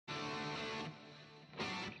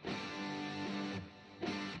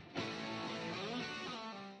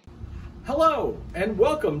Hello, and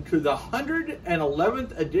welcome to the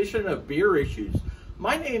 111th edition of Beer Issues.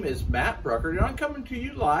 My name is Matt Bruckert, and I'm coming to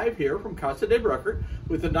you live here from Casa de Bruckert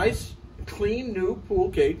with a nice, clean, new pool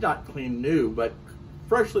cage. Not clean new, but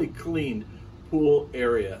freshly cleaned pool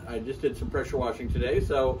area. I just did some pressure washing today,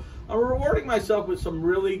 so I'm rewarding myself with some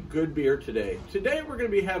really good beer today. Today we're going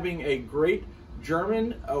to be having a great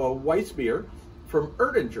German Weissbier from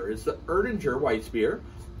Erdinger. It's the Erdinger Weissbier.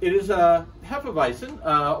 It is a Hefeweizen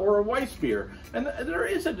or a Weissbier, and there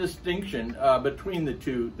is a distinction between the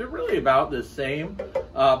two. They're really about the same,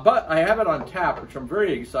 but I have it on tap, which I'm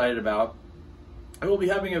very excited about. I will be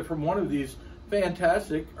having it from one of these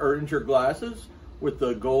fantastic Erdinger glasses with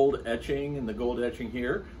the gold etching and the gold etching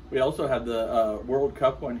here. We also have the World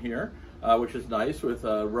Cup one here, which is nice with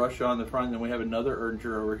Russia on the front, and then we have another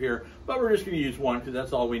Erdinger over here, but we're just going to use one because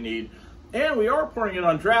that's all we need. And we are pouring it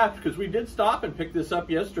on draft because we did stop and pick this up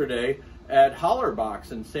yesterday at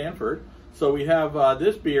Hollerbox in Sanford. So we have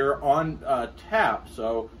this beer on tap.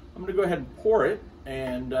 So I'm going to go ahead and pour it,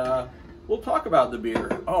 and we'll talk about the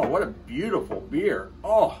beer. Oh, what a beautiful beer.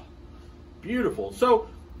 Oh, beautiful. So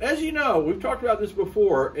as you know, we've talked about this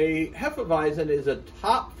before, a Hefeweizen is a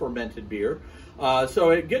top fermented beer.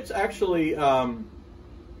 So it gets actually,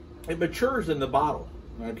 it matures in the bottle,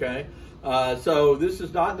 okay? So this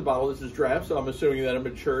is not in the bottle, this is draft, so I'm assuming that it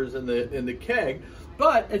matures in the keg.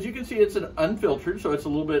 But as you can see, it's an unfiltered, so it's a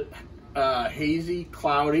little bit hazy,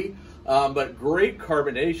 cloudy, but great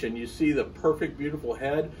carbonation. You see the perfect, beautiful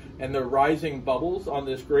head and the rising bubbles on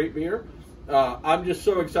this great beer. I'm just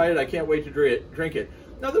so excited, I can't wait to drink it.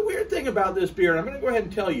 Now the weird thing about this beer, and I'm going to go ahead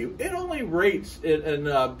and tell you, it only rates in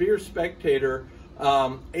Beer Spectator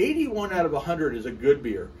 81 out of 100 is a good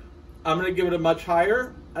beer. I'm going to give it a much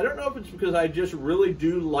higher. I don't know if it's because I just really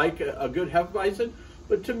do like a good Hefeweizen,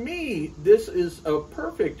 but to me, this is a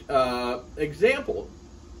perfect example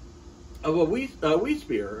of a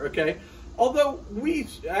Weissbier, okay? Although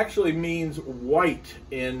Weiss actually means white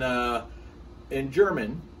in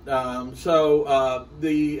German, so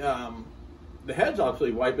the head's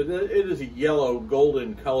obviously white, but it is a yellow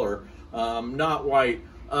golden color, not white.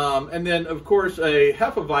 And then, of course, a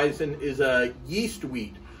Hefeweizen is a yeast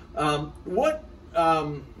wheat. What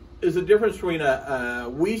is the difference between a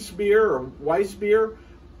Weissbier or Weissbier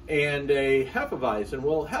and a Hefeweizen?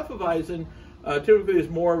 Well, Hefeweizen typically is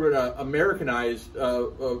more of an Americanized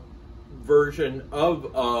version of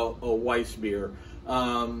a Weissbier.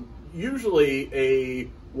 Usually they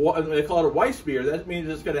call it a Weissbier. That means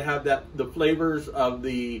it's going to have the flavors of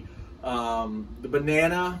the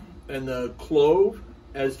banana and the clove,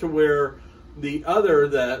 as to where the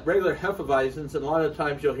regular Hefeweizens, and a lot of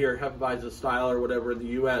times you'll hear Hefeweizen style or whatever in the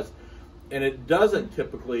U.S., and it doesn't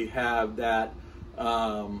typically have that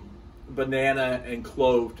banana and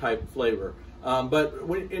clove type flavor. But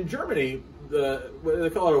in Germany, they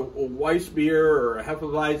call it a Weissbier or a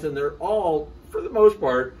Hefeweizen. They're all, for the most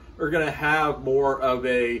part, are going to have more of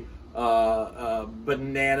a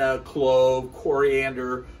banana, clove,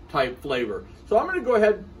 coriander type flavor. So I'm going to go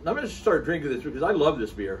ahead, I'm going to start drinking this because I love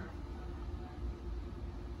this beer.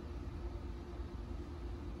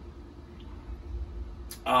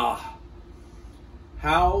 Ah,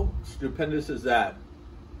 how stupendous is that?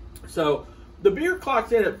 So the beer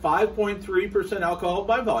clocks in at 5.3% alcohol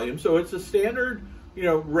by volume, so it's a standard,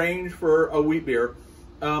 range for a wheat beer.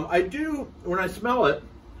 I do, when I smell it,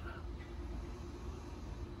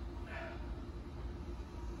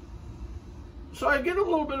 so I get a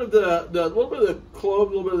little bit of the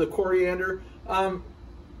clove, a little bit of the coriander, and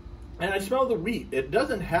I smell the wheat. It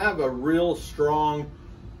doesn't have a real strong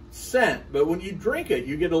scent, but when you drink it,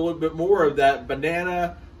 you get a little bit more of that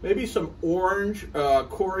banana, maybe some orange,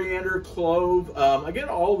 coriander, clove. I get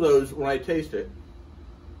all those when I taste it.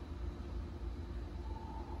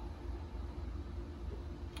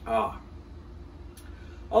 I'll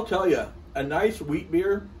tell you, a nice wheat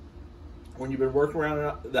beer, when you've been working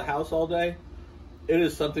around the house all day, it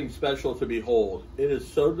is something special to behold. It is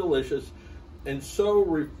so delicious and so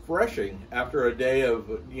refreshing after a day of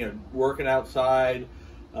working outside,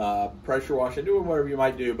 pressure washing, doing whatever you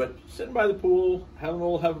might do, but sitting by the pool, having a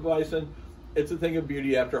little Hefeweizen, it's a thing of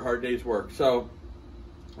beauty after a hard day's work. So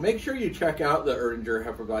make sure you check out the Erdinger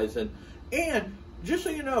Hefeweizen. And just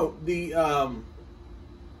so you know, the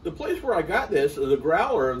place where I got this, the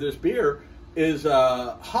growler of this beer, is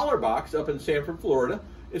Hollerbox up in Sanford, Florida.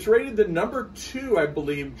 It's rated the #2, I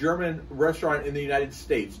believe, German restaurant in the United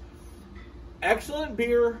States. Excellent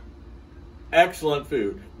beer, excellent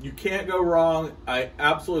food. You can't go wrong. I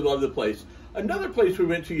absolutely love the place. Another place we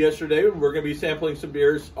went to yesterday, and we're going to be sampling some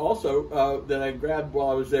beers also that I grabbed while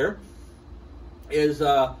I was there, is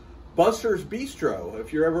Buster's Bistro.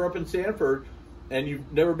 If you're ever up in Sanford and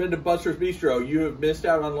you've never been to Buster's Bistro, you have missed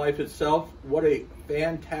out on life itself. What a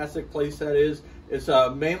fantastic place that is. It's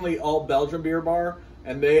a mainly all Belgian beer bar,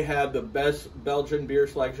 and they have the best Belgian beer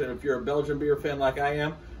selection. If you're a Belgian beer fan like I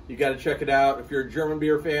am, you got to check it out. If you're a German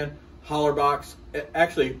beer fan, Hollerbox.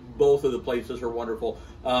 Actually, both of the places are wonderful.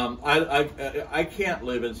 I can't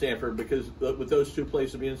live in Sanford because with those two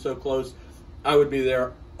places being so close, I would be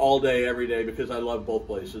there all day, every day, because I love both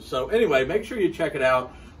places. So anyway, make sure you check it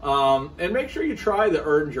out, and make sure you try the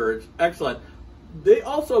Erdinger. It's excellent. They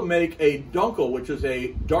also make a Dunkel, which is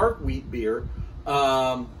a dark wheat beer.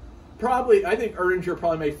 I think Erdinger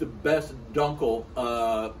probably makes the best Dunkel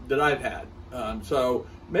that I've had. So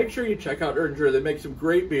make sure you check out Erdinger. They make some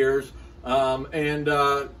great beers.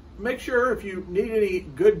 And make sure if you need any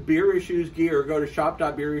good Beer Issues gear, go to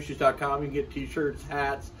shop.beerissues.com. You can get t-shirts,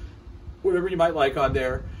 hats, whatever you might like on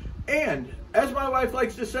there. And as my wife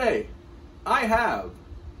likes to say, I have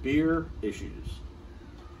beer issues.